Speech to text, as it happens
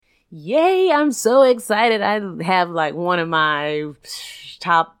Yay, I'm so excited. I have like one of my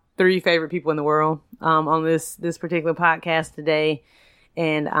top 3 favorite people in the world on this particular podcast today.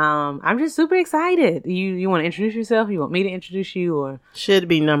 And I'm just super excited. You want to introduce yourself? You want me to introduce you, or should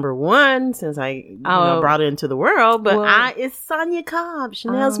be number one since I brought it into the world? But it's Sonia Cobb,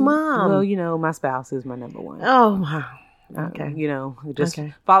 Chanel's mom. Well, my spouse is my number one. Oh wow. Okay. Just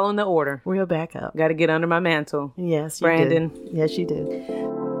following the order. We'll back up. Got to get under my mantle. Yes, you Brandon. did. Yes, you did.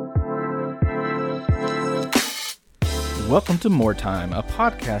 Welcome to More Time, a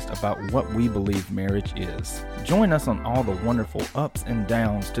podcast about what we believe marriage is. Join us on all the wonderful ups and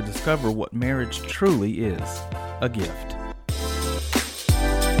downs to discover what marriage truly is, a gift.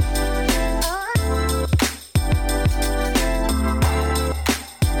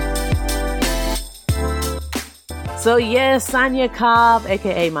 So yes, Sonia Cobb,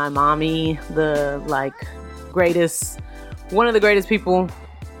 aka my mommy, one of the greatest people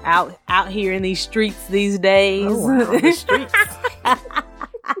out here in these streets these days. Oh, wow. The streets.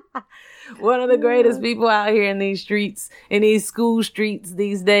 One of the greatest people out here in these streets, in these school streets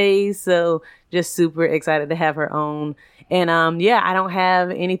these days. So just super excited to have her on. And I don't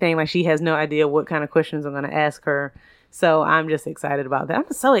have anything. Like, she has no idea what kind of questions I'm going to ask her. So I'm just excited about that.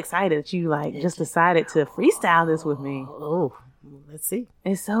 I'm so excited that you just decided to freestyle this with me. Oh, let's see.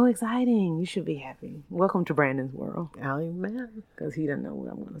 It's so exciting. You should be happy. Welcome to Brandon's world. Amen. Because he doesn't know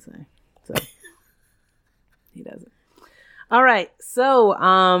what I'm going to say. So he doesn't. All right.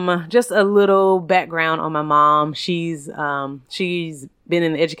 So just a little background on my mom. She's been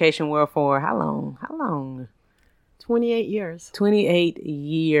in the education world for how long? 28 years. 28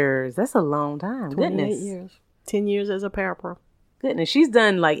 years. That's a long time. 28 years. 10 years as a parapro. Goodness. She's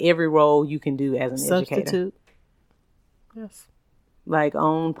done like every role you can do as an educator. Substitute. Yes. Like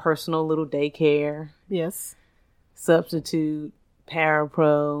own personal little daycare. Yes. Substitute,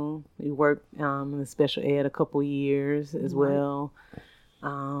 parapro. We worked in the special ed a couple years as well.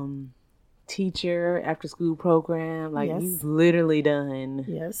 Teacher, after school program. Like, yes. You've literally done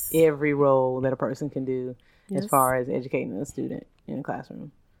every role that a person can do as far as educating a student in a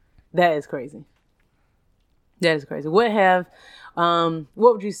classroom. That is crazy. That is crazy. What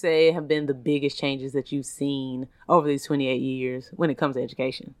would you say have been the biggest changes that you've seen over these 28 years when it comes to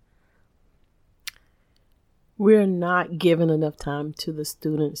education? We're not giving enough time to the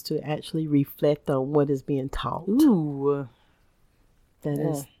students to actually reflect on what is being taught. Ooh.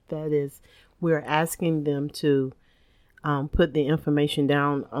 That is, we're asking them to put the information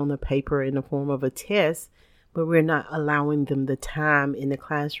down on the paper in the form of a test, but we're not allowing them the time in the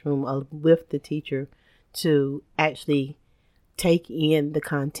classroom with the teacher to actually take in the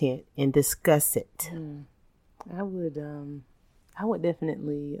content and discuss it. I would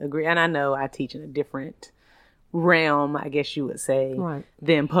definitely agree. And I know I teach in a different realm, I guess you would say, right,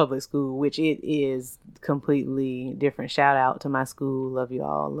 than public school, which it is completely different. Shout out to my school. Love you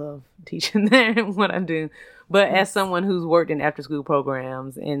all. Love teaching there and what I do. But as someone who's worked in after school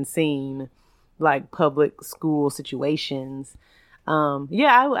programs and seen like public school situations,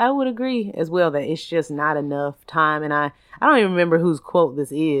 I would agree as well that it's just not enough time. And I don't even remember whose quote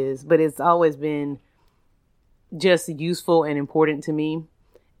this is, but it's always been just useful and important to me.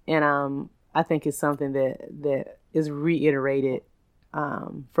 And I think it's something that is reiterated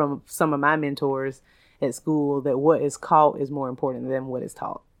from some of my mentors at school, that what is caught is more important than what is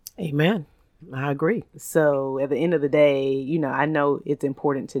taught. Amen. I agree. So at the end of the day, I know it's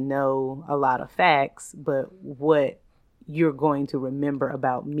important to know a lot of facts, but what you're going to remember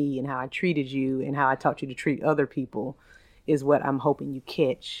about me and how I treated you and how I taught you to treat other people is what I'm hoping you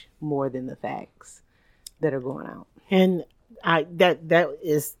catch more than the facts that are going out. And that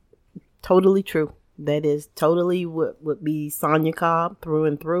is totally true. That is totally what would be Sonia Cobb through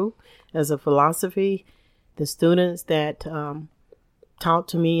and through as a philosophy. The students that talk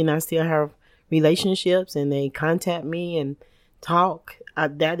to me, and I still have relationships, and they contact me and talk.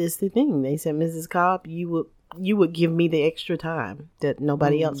 That is the thing. They said, Mrs. Cobb, you would give me the extra time that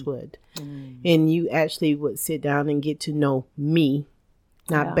nobody else would. And you actually would sit down and get to know me,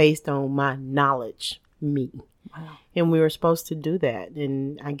 not based on my knowledge, me. Wow. And we were supposed to do that.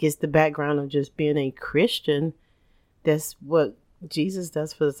 And I guess the background of just being a Christian, that's what Jesus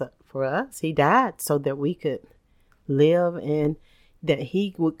does for us. He died so that we could live and that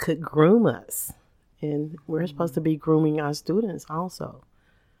he could groom us. And we're supposed to be grooming our students also.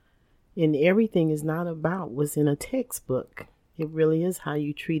 And everything is not about what's in a textbook. It really is how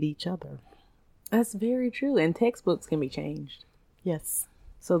you treat each other. That's very true. And textbooks can be changed. Yes.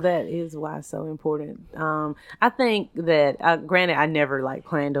 So that is why it's so important. I think that, granted, I never like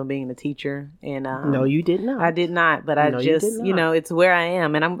planned on being a teacher, and No, you did not. I did not. But I No, you just, did not. it's where I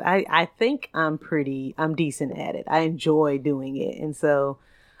am, and I think I'm decent at it. I enjoy doing it, and so,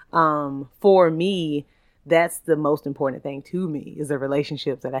 for me, that's the most important thing to me is the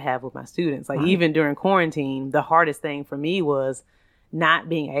relationships that I have with my students. Like even during quarantine, the hardest thing for me was not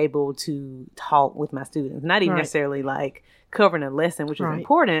being able to talk with my students, not even necessarily like covering a lesson, which is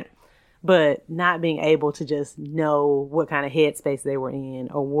important, but not being able to just know what kind of headspace they were in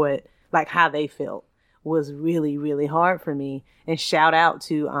or what, like how they felt was really, really hard for me. And shout out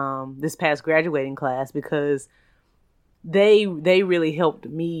to this past graduating class, because they really helped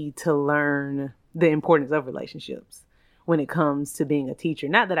me to learn the importance of relationships when it comes to being a teacher.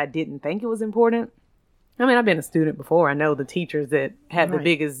 Not that I didn't think it was important. I mean, I've been a student before. I know the teachers that had the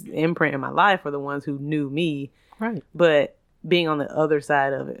biggest imprint in my life were the ones who knew me. Right. But being on the other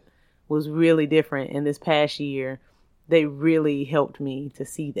side of it was really different. And this past year, they really helped me to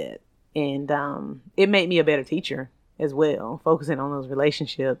see that. And it made me a better teacher as well, focusing on those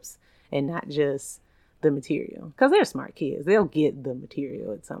relationships and not just the material. Because they're smart kids. They'll get the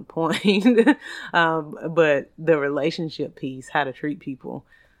material at some point. But the relationship piece, how to treat people,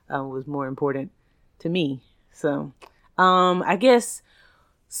 was more important to me. So I guess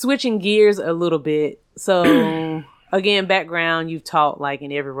switching gears a little bit. So again, background, you've taught like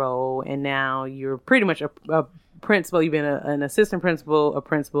in every role, and now you're pretty much a principal. You've been an assistant principal, a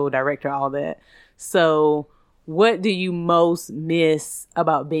principal, director, all that. So what do you most miss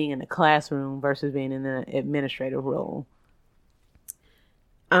about being in the classroom versus being in the administrative role?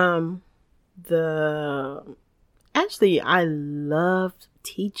 Actually, I loved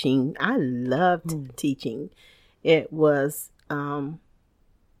teaching. Teaching. It was,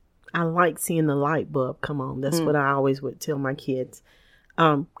 I like seeing the light bulb come on. That's what I always would tell my kids.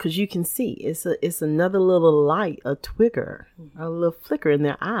 Because you can see it's another little light, a twigger, a little flicker in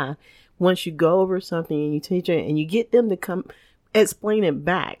their eye. Once you go over something and you teach it and you get them to come explain it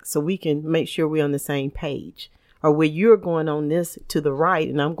back so we can make sure we're on the same page, or where you're going on this to the right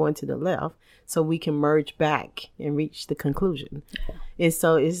and I'm going to the left, so we can merge back and reach the conclusion. And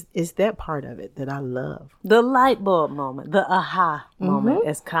so it's that part of it that I love. The light bulb moment, the aha moment,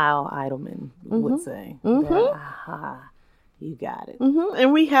 as Kyle Idleman would say. The aha. You got it.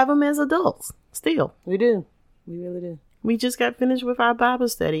 And we have them as adults still. We do. We really do. We just got finished with our Bible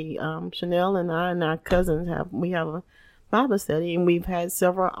study. Chanel and I and our cousins have a Bible study, and we've had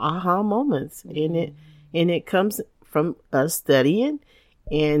several aha moments in it. And it comes from us studying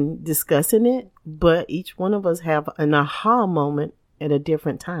and discussing it, but each one of us have an aha moment at a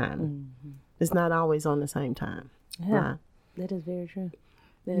different time. It's not always on the same time. Yeah, that is very true.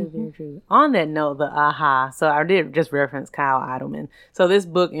 That is very true. On that note, the aha. So I did just reference Kyle Idleman. So this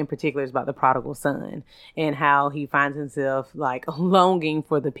book in particular is about the prodigal son and how he finds himself like longing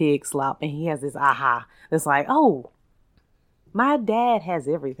for the pig slop, and he has this aha that's like, oh, my dad has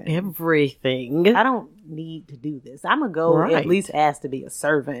everything. Everything. I don't need to do this. I'm going to go at least ask to be a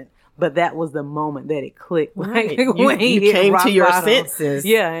servant. But that was the moment that it clicked. Right. When you came to your bottom. senses.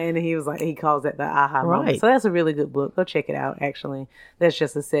 Yeah, and he was like, he calls that the aha moment. So that's a really good book. Go check it out, actually. That's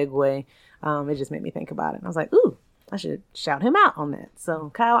just a segue. It just made me think about it. And I was like, ooh, I should shout him out on that.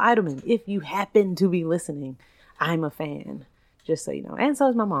 So Kyle Idleman, if you happen to be listening, I'm a fan, just so you know. And so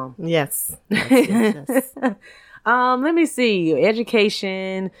is my mom. Yes. Let me see.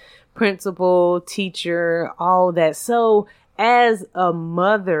 Education, principal, teacher, all that. So as a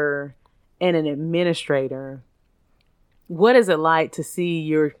mother and an administrator, what is it like to see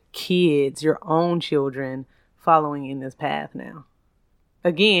your kids, your own children, following in this path now?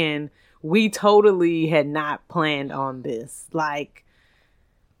 Again, we totally had not planned on this. Like,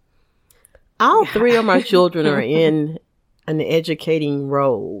 all three of my children are in an educating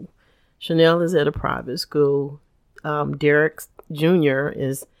role. Chanel is at a private school. Derek Jr.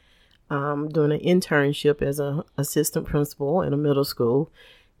 is doing an internship as an assistant principal in a middle school.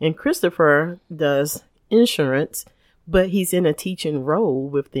 And Christopher does insurance, but he's in a teaching role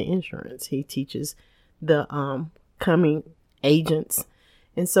with the insurance. He teaches the coming agents.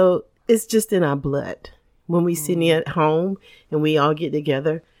 And so it's just in our blood. When we sit at home and we all get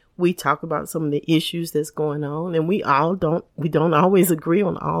together, we talk about some of the issues that's going on. And we don't always agree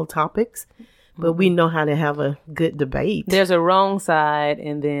on all topics. But we know how to have a good debate. There's a wrong side,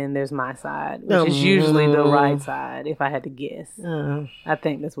 and then there's my side, which is usually the right side, if I had to guess. I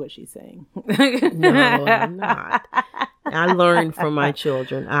think that's what she's saying. No, I'm not. I learned from my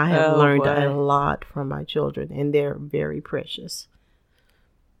children. I have learned a lot from my children, and they're very precious.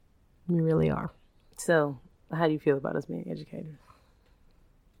 We really are. So, how do you feel about us being educators?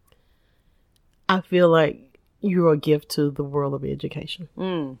 I feel like you're a gift to the world of education.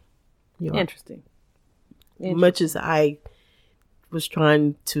 You are. Interesting. Much as I was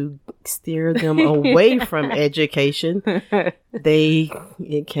trying to steer them away from education,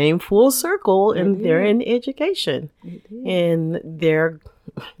 it came full circle, and they're in education. And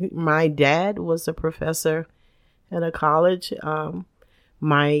my dad was a professor at a college.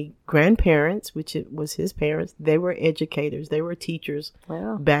 My grandparents, which it was his parents, they were educators. They were teachers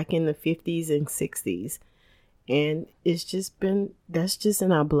back in the 50s and 60s. And it's just that's just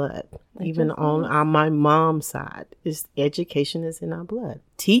in our blood. Even on my mom's side, education is in our blood.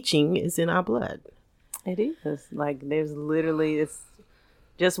 Teaching is in our blood. It is. Like, there's literally, it's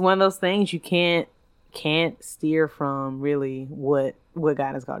just one of those things you can't steer from, really, what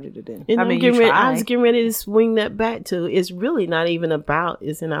God has called you to do. And I was getting ready to swing that back to, it's really not even about,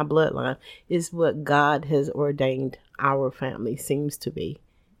 it's in our bloodline. It's what God has ordained our family seems to be.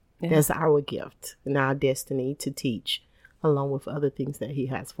 Yeah. That's our gift and our destiny to teach, along with other things that he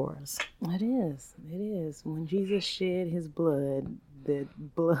has for us. It is. It is. When Jesus shed his blood, the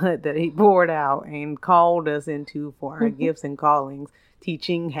blood that he poured out and called us into for our gifts and callings,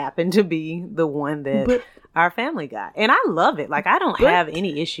 teaching happened to be the one that our family got. And I love it. Like, I don't have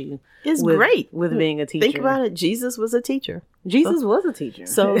any issue. It's great with being a teacher. Think about it. Jesus was a teacher. Jesus was a teacher.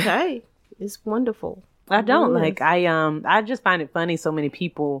 So, hey, it's wonderful. I don't I just find it funny. So many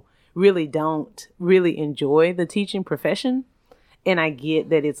people really don't really enjoy the teaching profession. And I get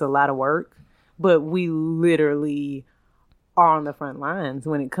that it's a lot of work, but we literally are on the front lines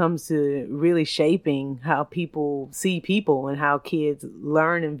when it comes to really shaping how people see people and how kids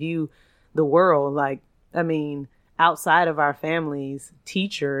learn and view the world. Like, I mean, outside of our families,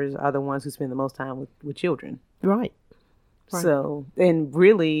 teachers are the ones who spend the most time with children. Right. So, and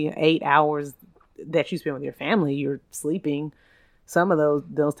really 8 hours that you spend with your family, you're sleeping some of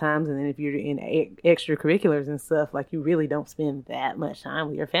those times. And then if you're in extracurriculars and stuff, like, you really don't spend that much time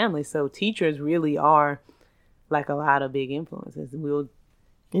with your family. So teachers really are like a lot of big influences.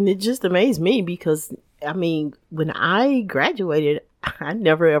 And it just amazed me because, I mean, when I graduated, I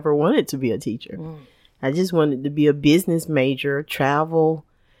never ever wanted to be a teacher. I just wanted to be a business major, travel,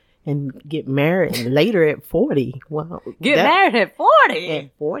 and get married later at 40. Well, married at 40? At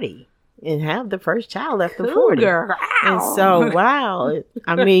 40. And have the first child after 40. And so, wow.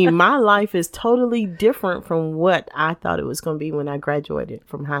 I mean, my life is totally different from what I thought it was going to be when I graduated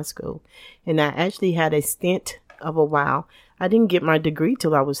from high school. And I actually had a stint of a while. I didn't get my degree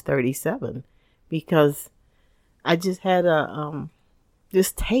till I was 37 because I just had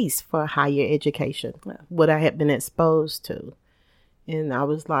this taste for higher education, what I had been exposed to. And I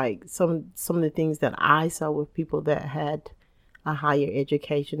was like, some of the things that I saw with people that had a higher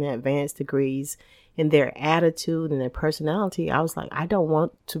education, advanced degrees, and their attitude and their personality, I was like, I don't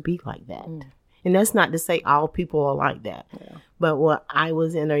want to be like that. And that's not to say all people are like that. But I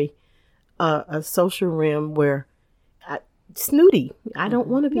was in a social realm where snooty. I don't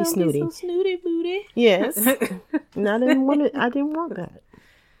want to be snooty. So snooty booty. Yes. And I didn't want it. I didn't want that.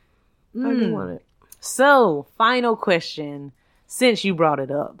 I didn't want it. So, final question. Since you brought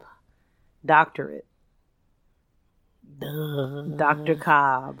it up, doctorate. Dr.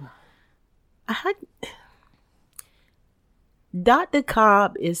 Cobb. Dr.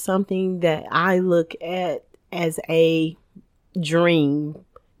 Cobb is something that I look at as a dream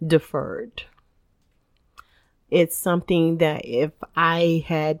deferred. It's something that if I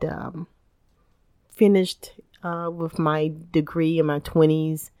had finished with my degree in my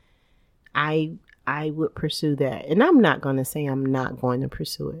 20s, I would pursue that. And I'm not going to say I'm not going to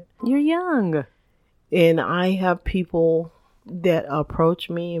pursue it. You're young. And I have people that approach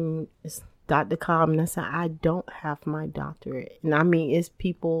me and it's Dr. Cobb, and I say, I don't have my doctorate. And I mean, it's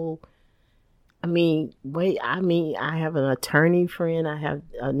people, I have an attorney friend, I have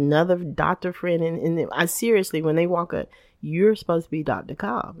another doctor friend, and I seriously, when they walk up, you're supposed to be Dr.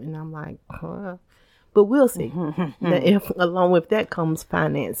 Cobb. And I'm like, huh? But we'll see. If along with that comes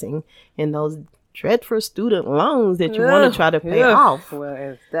financing and those dreadful student loans that you want to try to pay off. Well,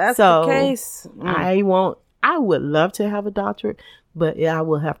 if that's the case, I would love to have a doctorate, but I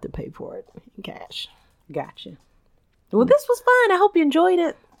will have to pay for it in cash. Gotcha. Well, this was fun. I hope you enjoyed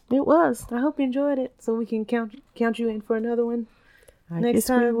it. It was. I hope you enjoyed it. So we can count you in for another one next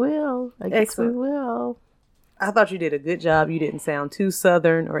time. We will. I guess we will. I thought you did a good job. You didn't sound too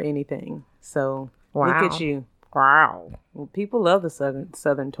Southern or anything. So look at you. Wow. Well, people love the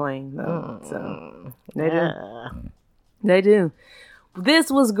Southern twang, though. So they do. They do.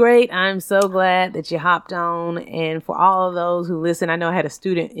 This was great. I'm so glad that you hopped on. And for all of those who listen, I know I had a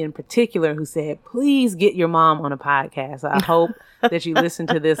student in particular who said, please get your mom on a podcast. I hope that you listen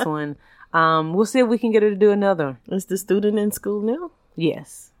to this one. We'll see if we can get her to do another. Is the student in school now?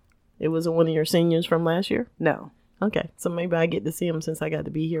 Yes. It was one of your seniors from last year? No. Okay. So maybe I get to see him since I got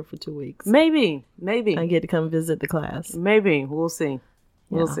to be here for 2 weeks. Maybe. I get to come visit the class. Maybe. We'll see.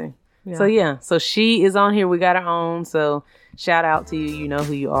 We'll Yeah. see. Yeah. So yeah. So she is on here. We got her on. So shout out to you. You know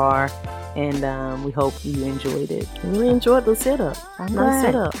who you are. And we hope you enjoyed it. I really enjoyed the setup. I'm Nice glad.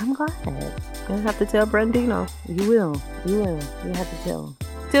 setup. I'm glad. I have to tell Brandino. You will. You will. You have to tell.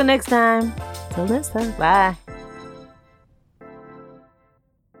 Till next time. Till next time. Bye.